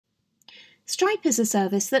Stripe is a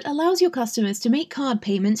service that allows your customers to make card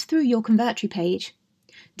payments through your Convertri page.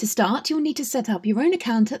 To start, you'll need to set up your own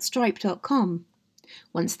account at stripe.com.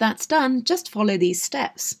 Once that's done, just follow these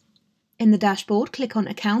steps. In the dashboard, click on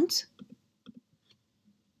Account,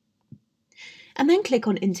 and then click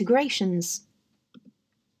on Integrations.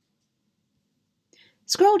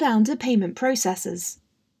 Scroll down to Payment Processors.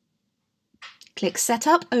 Click Set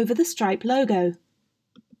Up over the Stripe logo.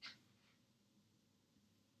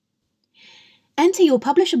 Enter your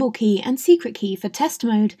publishable key and secret key for test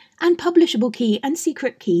mode and publishable key and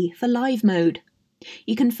secret key for live mode.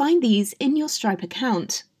 You can find these in your Stripe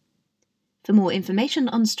account. For more information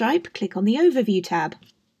on Stripe, click on the Overview tab.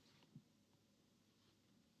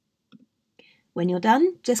 When you're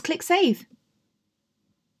done, just click Save.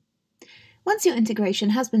 Once your integration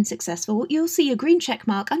has been successful, you'll see a green check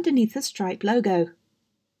mark underneath the Stripe logo.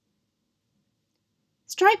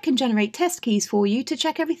 Stripe can generate test keys for you to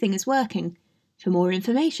check everything is working. For more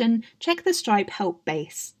information, check the Stripe help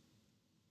base.